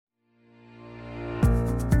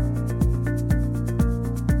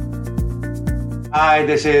Hi,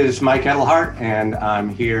 this is Mike Edelhart, and I'm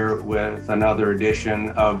here with another edition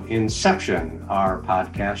of Inception, our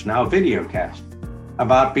podcast, now videocast,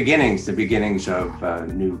 about beginnings, the beginnings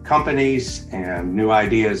of new companies and new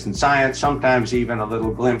ideas in science, sometimes even a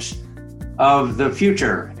little glimpse of the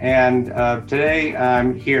future. And today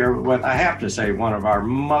I'm here with, I have to say, one of our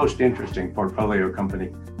most interesting portfolio company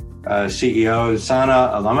CEOs,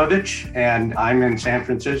 Sanna Alamovic, and I'm in San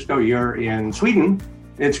Francisco. You're in Sweden.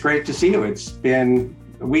 It's great to see you.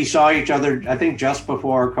 We saw each other, I think, just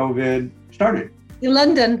before COVID started. In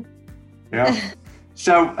London. Yeah.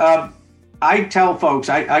 So I tell folks,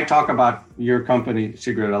 I talk about your company,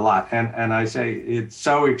 Sigrid, a lot. And I say it's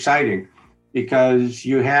so exciting because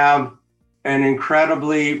you have an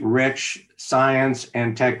incredibly rich science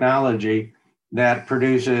and technology that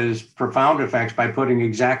produces profound effects by putting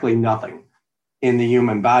exactly nothing in the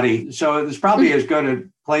human body. So it's probably as good a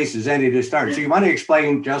place as any to start. So you want to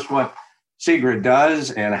explain just what Sigrid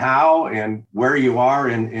does and how and where you are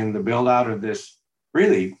in the build out of this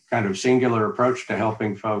really kind of singular approach to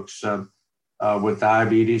helping folks with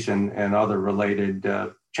diabetes and other related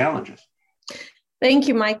challenges. Thank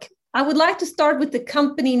you, Mike. I would like to start with the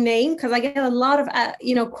company name because I get a lot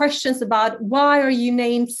of questions about why are you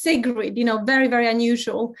named Sigrid? Very, very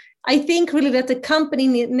unusual. I think really that the company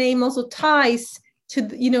name also ties to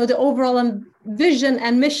the overall vision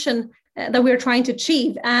and mission that we're trying to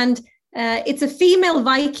achieve. And it's a female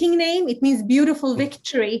Viking name. It means beautiful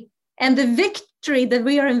victory. And the victory that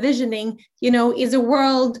we are envisioning, is a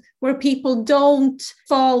world where people don't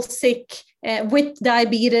fall sick with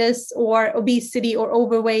diabetes or obesity or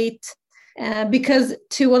overweight, because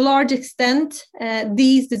to a large extent,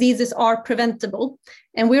 these diseases are preventable.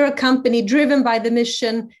 And we're a company driven by the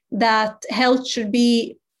mission that health should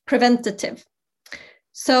be preventative.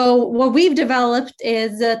 So what we've developed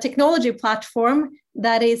is a technology platform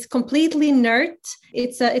that is completely inert.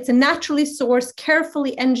 It's a naturally sourced,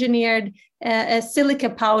 carefully engineered silica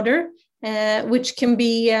powder, which can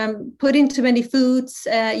be put into many foods.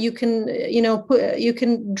 You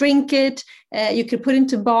can drink it. You can put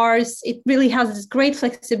into bars. It really has this great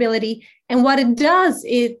flexibility. And what it does,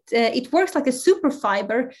 it works like a super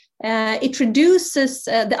fiber. It reduces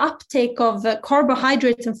the uptake of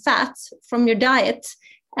carbohydrates and fats from your diet,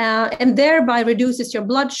 and thereby reduces your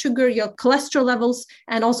blood sugar, your cholesterol levels,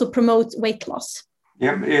 and also promotes weight loss.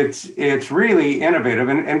 Yep, it's really innovative.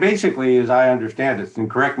 And basically, as I understand it, and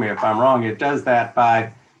correct me if I'm wrong, it does that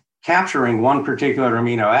by capturing one particular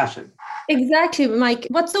amino acid. Exactly, Mike.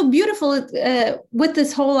 What's so beautiful with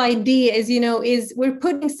this whole idea is we're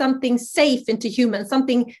putting something safe into humans,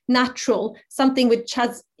 something natural, something which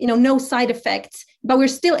has, no side effects, but we're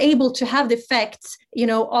still able to have the effects,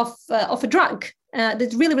 of a drug.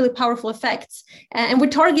 That's really, really powerful effects. And we're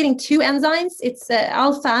targeting two enzymes. It's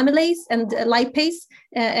alpha amylase and lipase,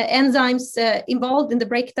 enzymes involved in the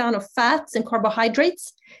breakdown of fats and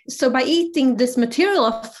carbohydrates. So by eating this material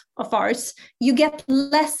of ours, you get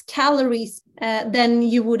less calories than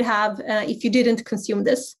you would have if you didn't consume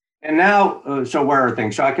this. And now, so where are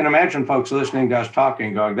things? So I can imagine folks listening to us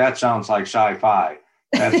talking going, that sounds like sci-fi.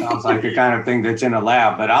 That sounds like the kind of thing that's in a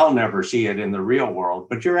lab, but I'll never see it in the real world.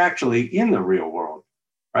 But you're actually in the real world,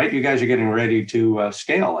 right? You guys are getting ready to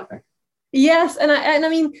scale, I think. Yes, and I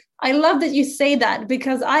mean, I love that you say that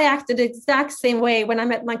because I acted the exact same way when I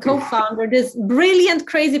met my co-founder, this brilliant,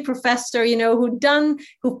 crazy professor,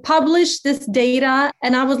 who published this data.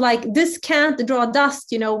 And I was like, this can't draw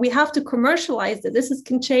dust, we have to commercialize it. This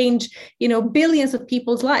can change, billions of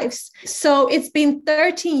people's lives. So it's been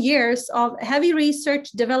 13 years of heavy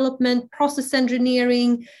research, development, process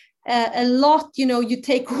engineering, a lot, you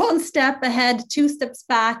take one step ahead, two steps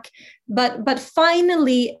back. But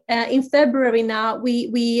finally, in February now,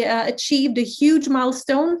 we achieved a huge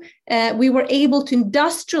milestone. We were able to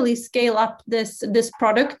industrially scale up this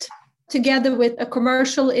product together with a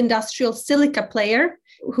commercial industrial silica player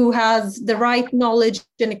who has the right knowledge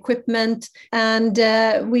and equipment. And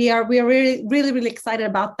we are really, really, really excited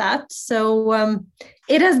about that. So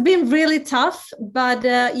it has been really tough, but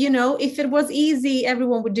if it was easy,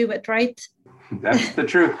 everyone would do it, right? That's the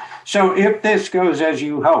truth. So if this goes as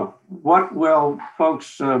you hope, what will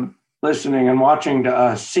folks listening and watching to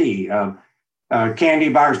us see? Candy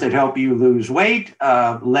bars that help you lose weight,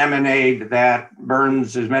 lemonade that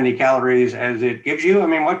burns as many calories as it gives you? I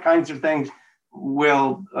mean, what kinds of things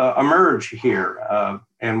will emerge here?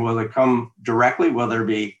 And will it come directly? Will there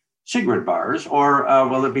be Sigrid bars, or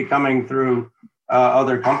will it be coming through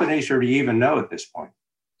other companies, or do you even know at this point?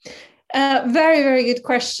 Very, very good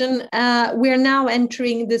question. We're now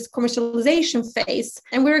entering this commercialization phase,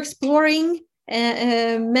 and we're exploring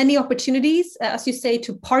many opportunities, as you say,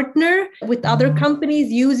 to partner with other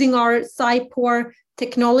companies using our Cypor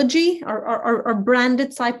technology, our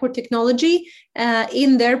branded Cypor technology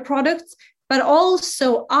in their products. But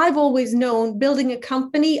also, I've always known, building a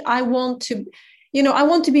company, I want to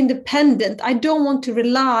be independent. I don't want to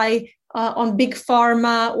rely on big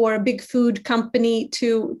pharma or a big food company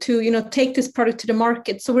to take this product to the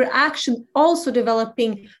market. So we're actually also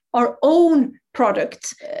developing our own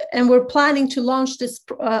product, and we're planning to launch this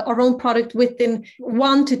our own product within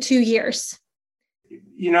 1 to 2 years.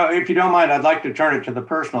 If you don't mind, I'd like to turn it to the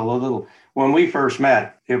personal a little. When we first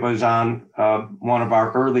met, it was on one of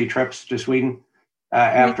our early trips to Sweden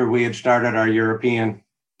after we had started our European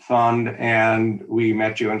fund, and we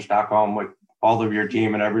met you in Stockholm with all of your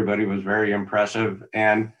team, and everybody was very impressive.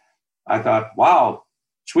 And I thought, wow,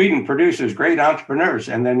 Sweden produces great entrepreneurs.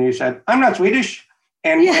 And then you said, I'm not Swedish.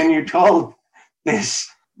 And you told this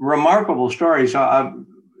remarkable story. So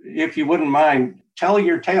if you wouldn't mind, tell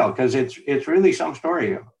your tale, because it's really some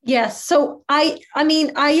story. Yes. So I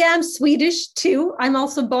am Swedish too. I'm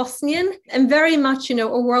also Bosnian and very much, a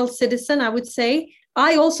world citizen, I would say.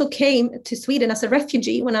 I also came to Sweden as a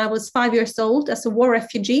refugee when I was 5 years old, as a war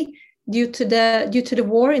refugee due to the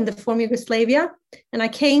war in the former Yugoslavia. And I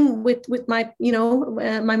came with my,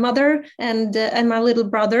 my mother and my little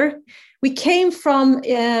brother. We came from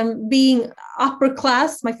being upper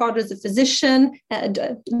class. My father is a physician,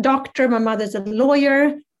 a doctor. My mother's a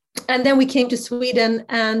lawyer. And then we came to Sweden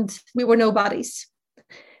and we were nobodies.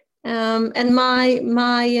 And my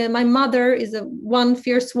mother is one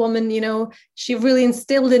fierce woman. She really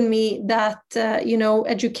instilled in me that,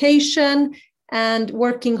 education and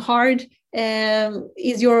working hard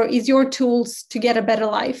is your tools to get a better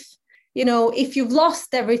life. If you've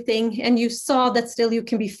lost everything and you saw that still you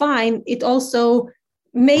can be fine, it also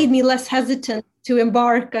made me less hesitant to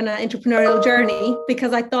embark on an entrepreneurial journey,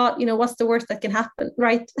 because I thought, what's the worst that can happen,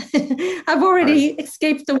 right? I've already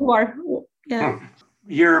escaped the war. Yeah.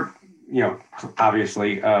 You're,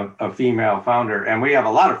 obviously a female founder, and we have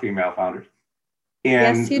a lot of female founders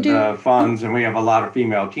in the funds, and we have a lot of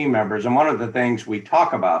female team members. And one of the things we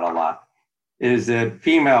talk about a lot is that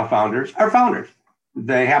female founders are founders.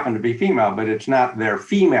 They happen to be female, but it's not their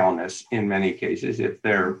femaleness in many cases. It's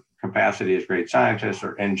their capacity as great scientists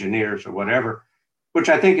or engineers or whatever, which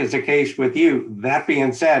I think is the case with you. That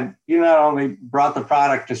being said, you not only brought the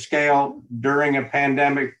product to scale during a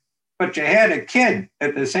pandemic, but you had a kid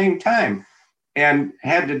at the same time and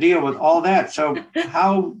had to deal with all that. So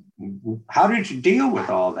how did you deal with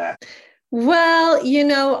all that? Well,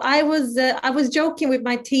 I was joking with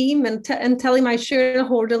my team and telling my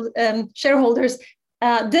shareholders,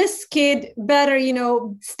 this kid better,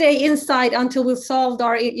 stay inside until we've solved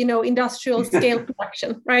our, industrial scale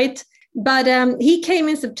production, right? But he came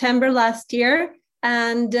in September last year,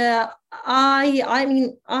 and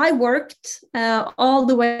I worked all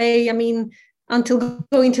the way, until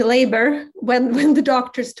going to labor when the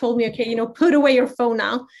doctors told me, okay, put away your phone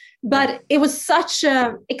now. But it was such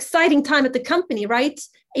an exciting time at the company, right?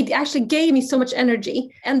 It actually gave me so much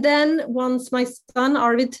energy. And then once my son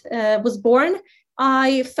Arvid was born,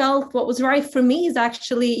 I felt what was right for me is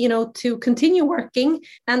actually, to continue working.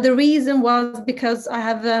 And the reason was because I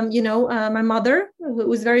have, my mother, who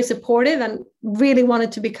was very supportive and really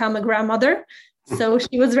wanted to become a grandmother. So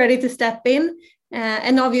she was ready to step in.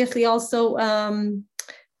 And obviously also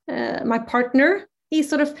my partner, he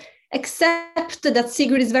sort of accepted that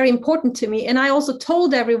Sigrid is very important to me. And I also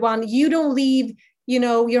told everyone, you don't leave,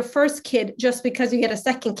 your first kid just because you get a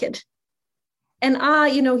second kid. And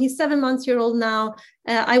he's 7 months old now.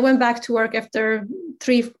 I went back to work after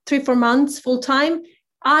 4 months full time.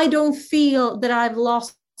 I don't feel that I've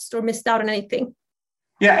lost or missed out on anything.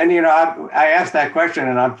 Yeah. And, I asked that question,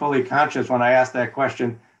 and I'm fully conscious when I asked that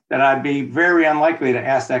question that I'd be very unlikely to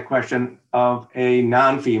ask that question of a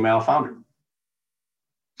non-female founder.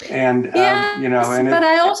 And, but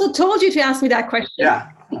I also told you to ask me that question. Yeah,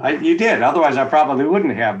 you did. Otherwise, I probably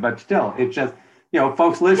wouldn't have. But still, it's just,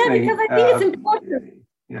 folks listening. Yeah, because I think it's important.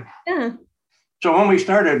 Yeah. So when we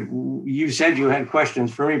started, you said you had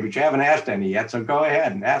questions for me, but you haven't asked any yet. So go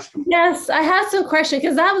ahead and ask them. Yes, I had some questions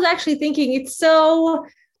because I was actually thinking it's so,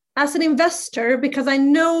 as an investor, because I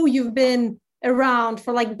know you've been around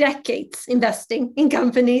for like decades investing in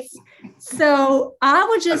companies. So I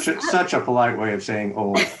was just such a polite way of saying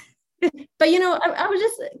old. But I was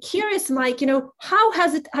just curious, Mike, how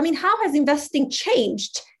has investing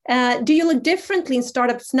changed? Do you look differently in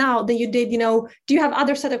startups now than you did, do you have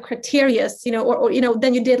other set of criteria, or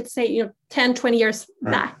than you did, say, 10, 20 years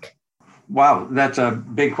back? Wow, that's a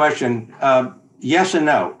big question. Yes and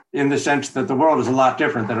no, in the sense that the world is a lot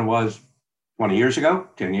different than it was 20 years ago,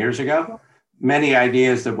 10 years ago. Many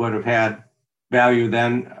ideas that would have had value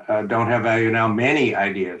then don't have value now. Many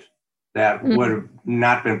ideas that would have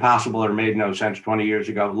not been possible or made no sense 20 years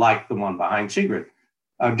ago, like the one behind Sigrid,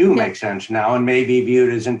 do make sense now and may be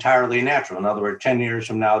viewed as entirely natural. In other words, 10 years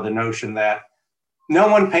from now, the notion that no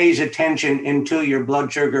one pays attention until your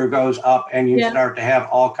blood sugar goes up and you start to have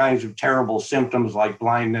all kinds of terrible symptoms like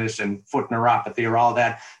blindness and foot neuropathy or all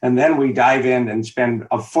that. And then we dive in and spend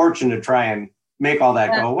a fortune to try and make all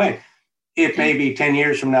that go away. It may be 10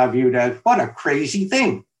 years from now viewed as, what a crazy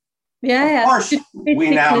thing. Of course,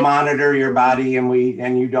 we now monitor your body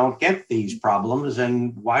and you don't get these problems.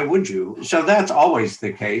 And why would you? So that's always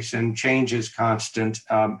the case. And change is constant.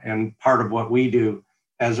 And part of what we do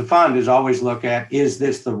as a fund is always look at, is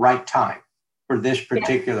this the right time for this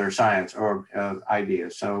particular science or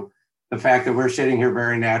idea? So the fact that we're sitting here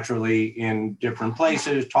very naturally in different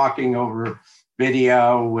places, talking over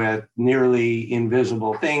video with nearly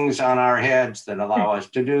invisible things on our heads that allow us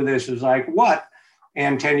to do this is like, what?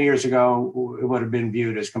 And 10 years ago, it would have been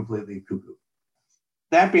viewed as completely cuckoo.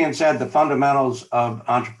 That being said, the fundamentals of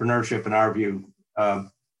entrepreneurship, in our view,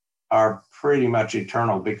 are pretty much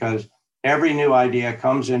eternal because every new idea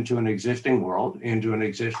comes into an existing world, into an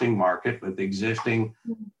existing market with existing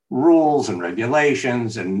rules and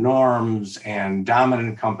regulations and norms and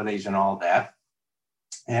dominant companies and all that.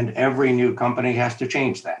 And every new company has to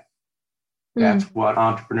change that. That's what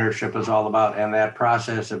entrepreneurship is all about. And that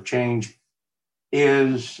process of change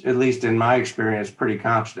is, at least in my experience, pretty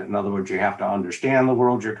constant. In other words, you have to understand the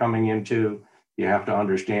world you're coming into. You have to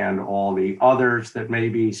understand all the others that may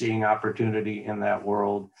be seeing opportunity in that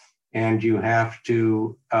world. And you have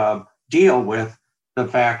to deal with the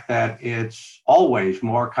fact that it's always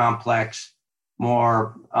more complex,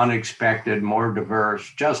 more unexpected, more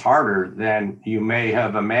diverse, just harder than you may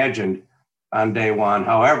have imagined on day one,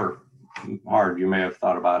 however hard you may have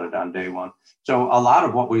thought about it on day one. So a lot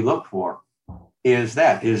of what we look for is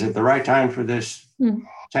that, is it the right time for this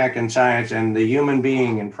tech and science and the human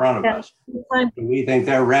being in front of us? Do we think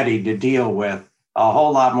they're ready to deal with a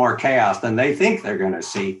whole lot more chaos than they think they're going to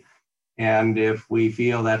see? And if we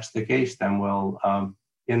feel that's the case, then we'll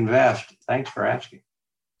invest. Thanks for asking.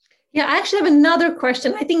 Yeah, I actually have another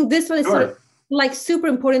question. I think this one is sort of like super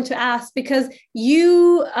important to ask because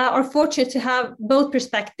you are fortunate to have both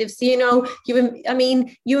perspectives. You know,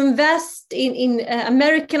 you invest in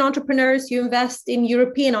American entrepreneurs, you invest in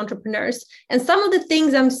European entrepreneurs. And some of the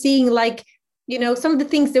things I'm seeing, like, you know, some of the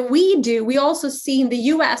things that we do, we also see in the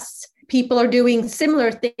US. People are doing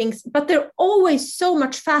similar things, but they're always so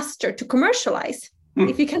much faster to commercialize.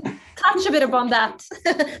 If you can touch a bit upon that.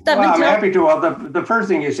 I'm happy to. Well, the first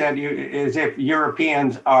thing you said is if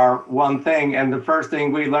Europeans are one thing, and the first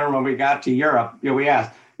thing we learned when we got to Europe, we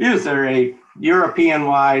asked, is there a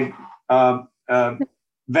European-wide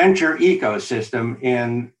venture ecosystem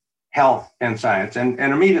in health and science? And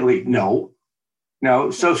immediately, no.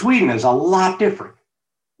 So Sweden is a lot different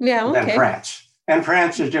than France. And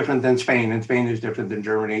France is different than Spain, and Spain is different than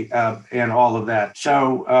Germany, and all of that.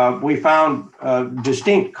 So we found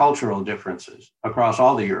distinct cultural differences across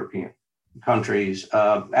all the European countries.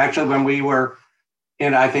 Actually, when we were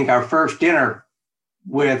in, I think, our first dinner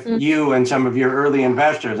with you and some of your early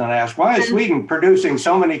investors, and I asked, why is Sweden producing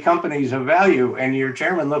so many companies of value? And your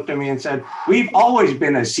chairman looked at me and said, we've always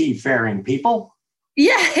been a seafaring people.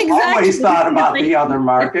 Yeah, exactly. Always thought about the other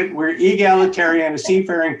market. We're egalitarian,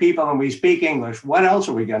 seafaring people, and we speak English. What else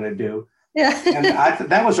are we going to do? Yeah. And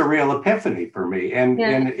that was a real epiphany for me. And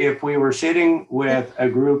if we were sitting with a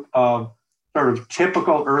group of sort of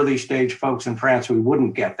typical early stage folks in France, we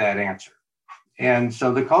wouldn't get that answer. And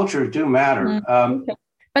so the cultures do matter.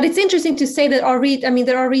 But it's interesting to say that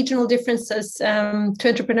there are regional differences to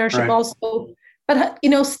entrepreneurship also. But,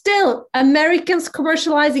 still Americans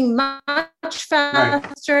commercializing much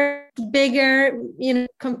faster, bigger,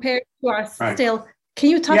 compared to us still. Can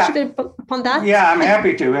you touch a bit upon that? Yeah, I'm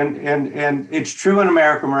happy to. And it's true in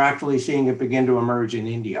America. We're actually seeing it begin to emerge in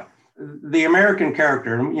India. The American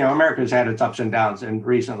character, America's had its ups and downs. And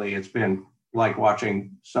recently it's been like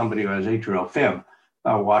watching somebody who has atrial fib,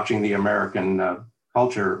 watching the American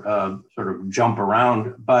culture sort of jump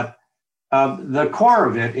around. But the core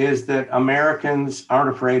of it is that Americans aren't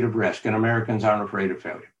afraid of risk and Americans aren't afraid of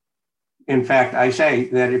failure. In fact, I say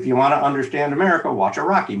that if you want to understand America, watch a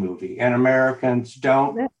Rocky movie. And Americans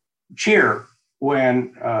don't cheer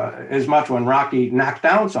as much when Rocky knocks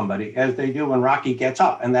down somebody as they do when Rocky gets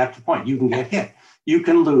up. And that's the point. You can get hit. You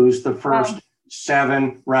can lose the first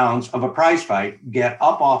 7 rounds of a prize fight, get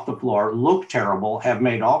up off the floor, look terrible, have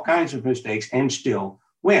made all kinds of mistakes, and still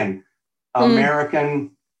win.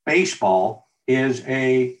 American baseball is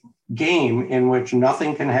a game in which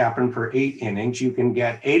nothing can happen for 8 innings. You can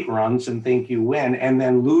get 8 runs and think you win and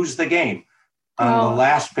then lose the game on the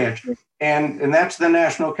last pitch. And that's the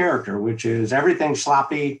national character, which is everything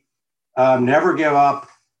sloppy, never give up,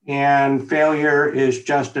 and failure is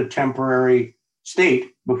just a temporary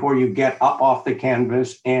state before you get up off the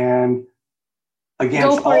canvas and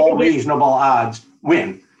against all reasonable odds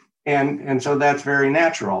win. And so that's very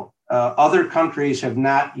natural. Other countries have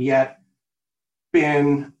not yet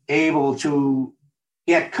been able to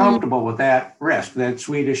get comfortable with that risk, that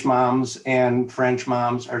Swedish moms and French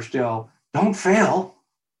moms are still, don't fail.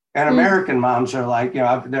 And American moms are like,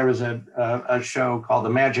 there was a show called The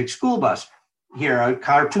Magic School Bus here, a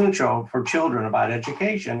cartoon show for children about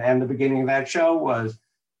education. And the beginning of that show was,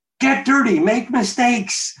 get dirty, make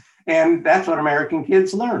mistakes. And that's what American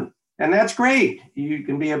kids learn. And that's great. You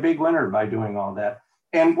can be a big winner by doing all that.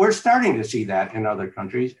 And we're starting to see that in other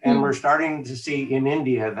countries. And we're starting to see in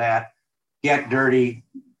India that get dirty,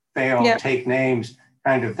 fail, take names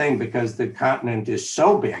kind of thing, because the continent is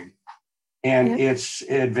so big and it's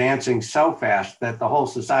advancing so fast that the whole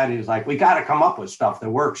society is like, we got to come up with stuff that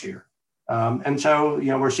works here. And so,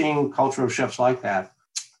 we're seeing cultural shifts like that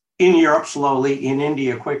in Europe slowly, in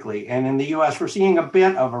India quickly. And in the US, we're seeing a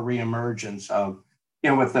bit of a reemergence of,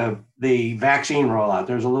 with the vaccine rollout.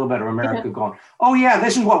 There's a little bit of America going, oh yeah,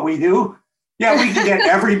 this is what we do. Yeah, we can get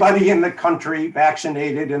everybody in the country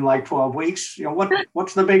vaccinated in like 12 weeks.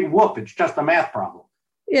 What's the big whoop? It's just a math problem.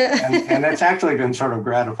 Yeah. And it's actually been sort of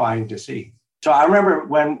gratifying to see. So I remember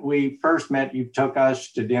when we first met, you took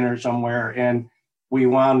us to dinner somewhere and we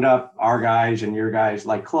wound up, our guys and your guys,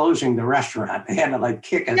 like closing the restaurant. They had to like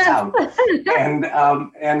kick us out. And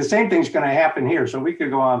the same thing's going to happen here. So we could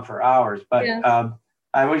go on for hours, but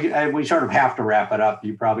we sort of have to wrap it up.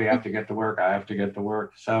 You probably have to get to work. I have to get to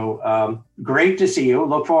work. So great to see you.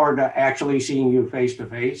 Look forward to actually seeing you face to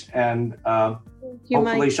face and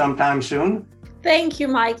hopefully sometime soon. Thank you,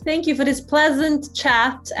 Mike. Thank you for this pleasant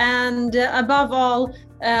chat. And above all,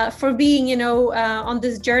 for being, on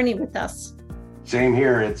this journey with us. Same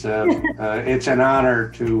here. It's an honor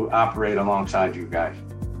to operate alongside you guys.